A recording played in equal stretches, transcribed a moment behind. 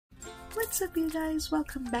What's up you guys,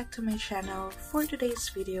 welcome back to my channel. For today's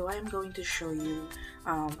video I'm going to show you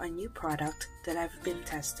a new product that I've been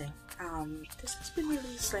testing. This has been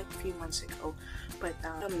released like a few months ago, but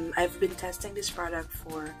I've been testing this product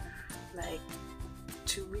for like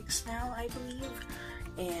 2 weeks now, I believe,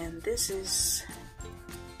 and this is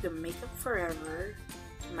the Makeup Forever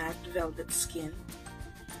Matte Velvet Skin,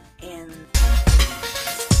 and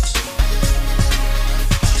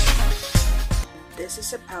this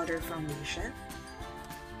is a powder foundation.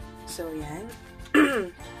 So yan.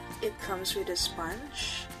 It comes with a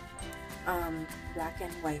sponge, black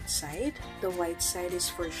and white side. The white side is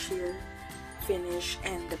for sheer finish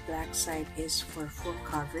and the black side is for full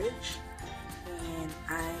coverage. And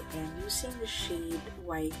I am using the shade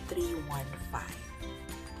White 315.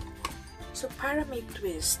 So para may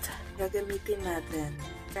twist, gagamitin natin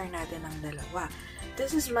ang dalawa.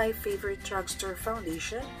 This is my favorite drugstore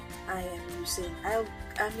foundation. I'm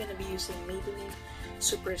gonna be using Maybelline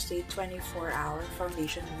Superstay 24-hour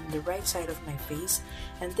foundation on the right side of my face,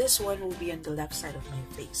 and this one will be on the left side of my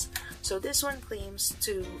face. So this one claims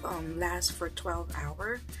to last for 12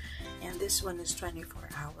 hours, and this one is 24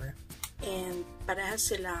 hours. And parehas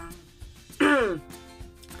silang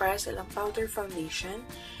powder foundation,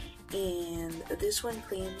 and this one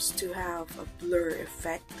claims to have a blur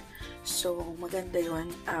effect. So maganda yun,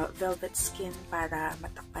 velvet skin para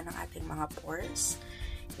matakpan ang ating mga pores.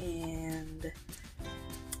 And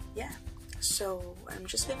yeah, so I'm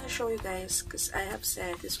just gonna show you guys, because I have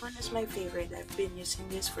said this one is my favorite. I've been using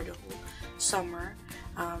this for the whole summer.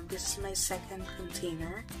 This is my second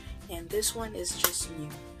container, and this one is just new.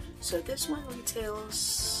 So this one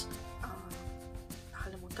retails,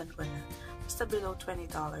 nakalimutan ko na, basta below $20.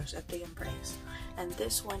 Ito yung price. And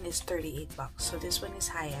this one is 38 bucks. So this one is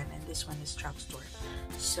high-end and this one is drugstore.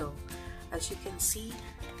 So as you can see,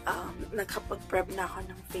 nakapag-prep na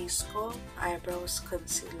ako ng face ko, eyebrows,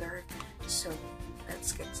 concealer. So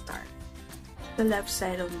let's get started. The left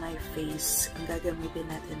side of my face, ang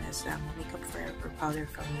gagamitin natin as Makeup Forever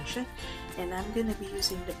powder foundation, and I'm gonna be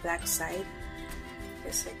using the black side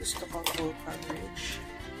kasi gusto ko full coverage.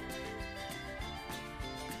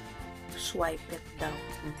 Swipe it down,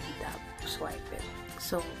 hindi dab, swipe it.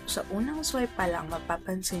 So, sa unang swipe pa lang,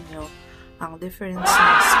 mapapansin nyo, ang difference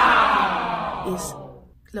ng skin is,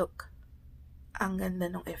 look, ang ganda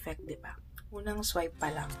ng effect, diba? Unang swipe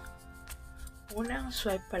pa lang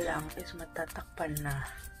is matatakpan na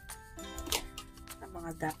ang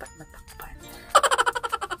mga dapat matakpan.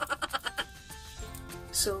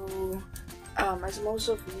 So, as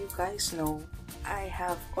most of you guys know, I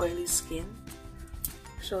have oily skin.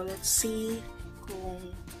 So, let's see kung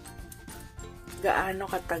gaano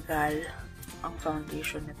katagal ang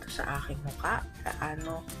foundation nito sa aking mukha.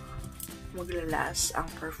 Gaano maglalas ang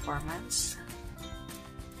performance.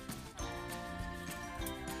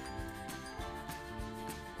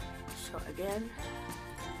 So, again,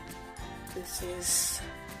 this is,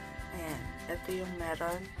 ayan, ito yung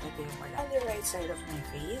meron, ito yung wala. On the right side of my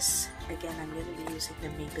face, again, I'm going to be using the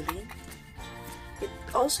Maybelline. It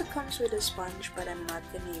also comes with a sponge, but I'm not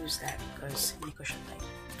gonna use that because hindi ko siya type.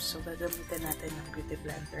 So, gagamitin natin ng beauty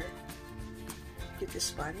blender, beauty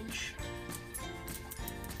sponge.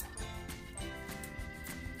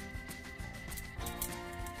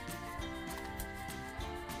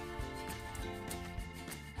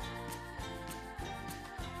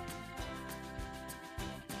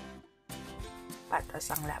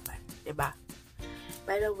 Patas ang laban, diba?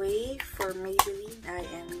 By the way, for Maybelline, I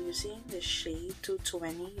am using the shade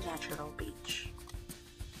 220 Natural Beige.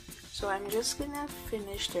 So I'm just gonna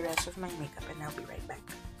finish the rest of my makeup and I'll be right back.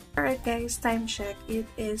 Alright guys, time check. It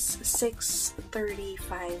is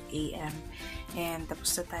 6:35 AM and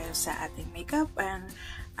tapos na tayo sa ating makeup, and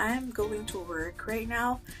I'm going to work right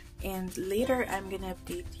now, and later I'm gonna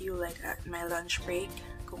update you like at my lunch break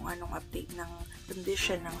kung anong update ng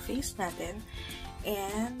condition ng face natin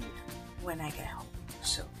and when I get home.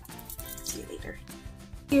 So, see you later.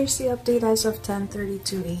 Here's the update as of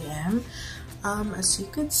 10:32 AM. As you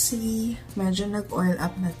could see, medyo nag-oil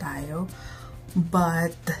up na tayo.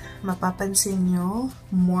 But, mapapansin nyo,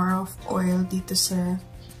 more of oil dito sa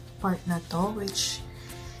part na to, which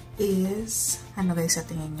is, ano guys, sa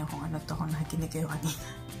tingin nyo kung ano to, kung nakikinig kayo kanina.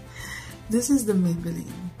 This is the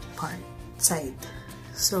Maybelline part, side.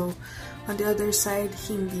 So, on the other side,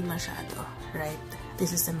 hindi masyado, right?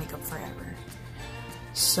 This is the Makeup Forever.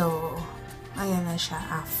 So, ayan na siya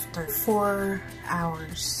after 4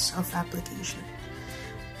 hours of application.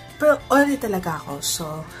 Pero oily talaga ako.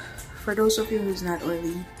 So, for those of you who's not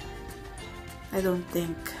oily, I don't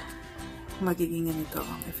think magiging ganito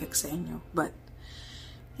ang effect sa inyo. But,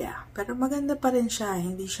 Yeah, pero maganda pa rin siya.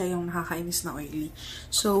 Hindi siya yung nakakainis na oily.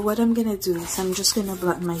 So, what I'm gonna do is I'm just gonna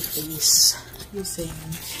blot my face using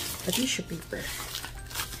a tissue paper.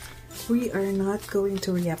 We are not going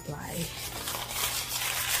to reapply.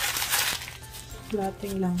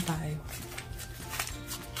 Blotting lang tayo.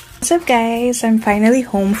 What's up, guys? I'm finally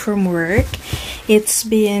home from work. It's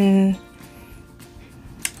been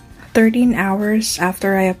 13 hours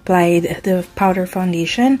after I applied the powder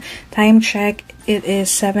foundation. Time check, it is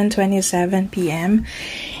 7:27 p.m.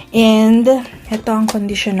 And ito ang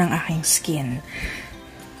condition ng aking skin.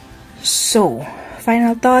 So,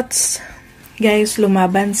 final thoughts. Guys,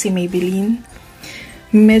 lumaban si Maybelline.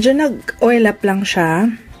 Medyo nag-oil up lang siya.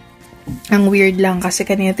 Ang weird lang kasi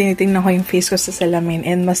kanina tinitingnan ko yung face ko sa salamin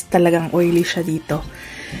and mas talagang oily siya dito.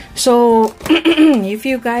 So, if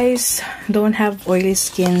you guys don't have oily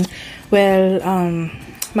skin, well,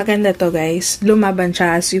 maganda to, guys. Lumaban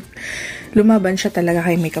siya talaga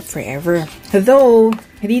kay Makeup Forever. Though,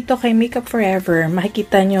 dito kay Makeup Forever,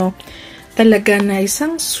 makikita nyo talaga na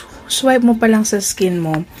isang swipe mo pa lang sa skin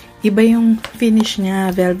mo, iba yung finish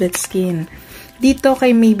niya, velvet skin. Dito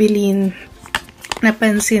kay Maybelline,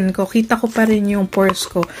 napansin ko, kita ko pa rin yung pores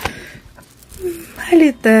ko. A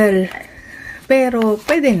little. Pero,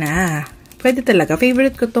 pwede na. Pwede talaga.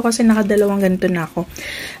 Favorite ko to kasi nakadalawang ganito na ako.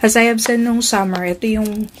 As I have said nung summer, ito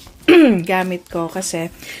yung gamit ko kasi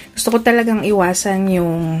gusto ko talagang iwasan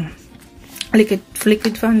yung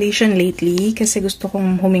liquid foundation lately kasi gusto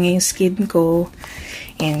kong huminga yung skin ko.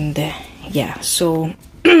 And, yeah. So,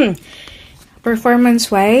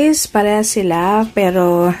 performance-wise, pareha sila.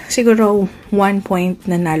 Pero, siguro 1 point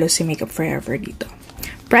nanalo si Makeup Forever dito.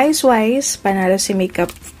 Price-wise, panalo si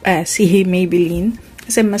si Maybelline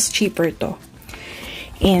kasi mas cheaper to.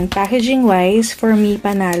 And packaging-wise, for me,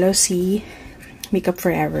 panalo si Makeup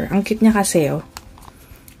Forever. Ang cute niya kasi, oh.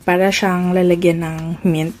 Para siyang lalagyan ng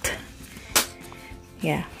mint.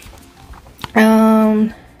 Yeah.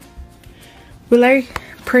 Will I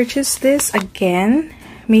purchase this again?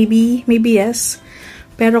 Maybe yes.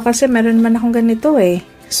 Pero kasi meron man akong ganito eh.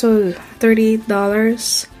 So, $38.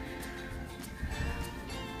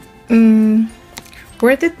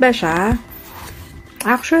 Worth it ba siya?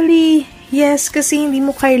 Actually, yes, kasi hindi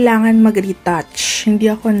mo kailangan mag-retouch. Hindi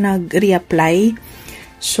ako nag-reapply.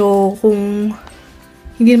 So, kung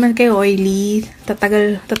hindi naman kayo oily,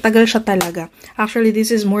 tatagal siya talaga. Actually, this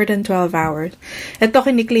is more than 12 hours. Ito,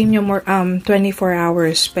 kiniklaim nyo more, 24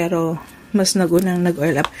 hours, pero mas nagunang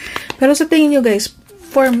nag-oil up. Pero sa tingin nyo, guys,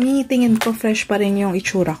 for me, tingin ko fresh pa rin yung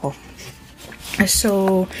itsura ko.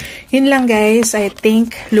 So, yun lang, guys. I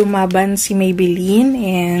think lumaban si Maybelline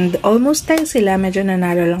and almost tayo sila. Medyo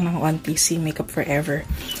nanalo lang ng 1 piece si Makeup Forever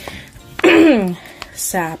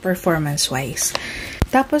sa performance-wise.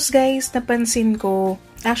 Tapos, guys, napansin ko,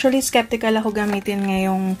 actually, skeptical ako gamitin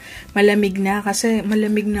ngayong malamig na kasi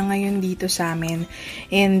malamig na ngayon dito sa amin.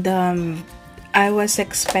 And, I was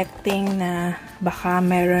expecting na baka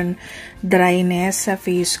meron dryness sa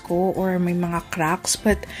face ko or may mga cracks.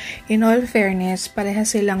 But, in all fairness, pareha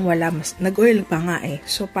silang wala. Nag-oil pa nga eh.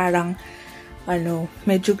 So, parang,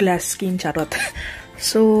 medyo glass skin, charot.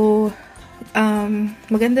 So,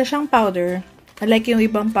 maganda siyang powder. I like yung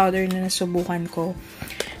ibang powder na nasubukan ko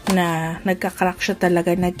na nagka-crack siya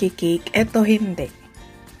talaga, nagki-cake. Ito, hindi.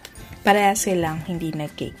 Pareha silang hindi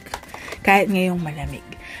nag-cake. Kahit ngayong malamig.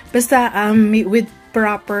 Basta, with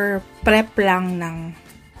proper prep lang ng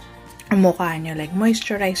mukha nyo. Like,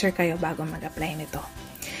 moisturizer kayo bago mag-apply nito.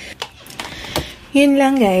 Yun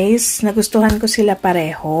lang, guys. Nagustuhan ko sila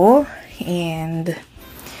pareho. And,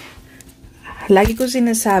 lagi ko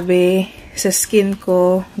sinasabi, sa skin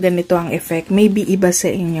ko, ganito ang effect. Maybe iba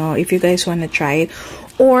sa inyo if you guys wanna try it.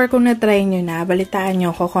 Or, kung na-try nyo na, balitaan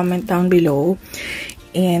nyo ko, comment down below.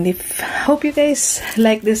 And hope you guys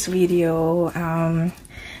like this video.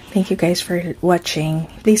 Thank you guys for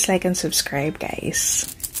watching. Please like and subscribe, guys.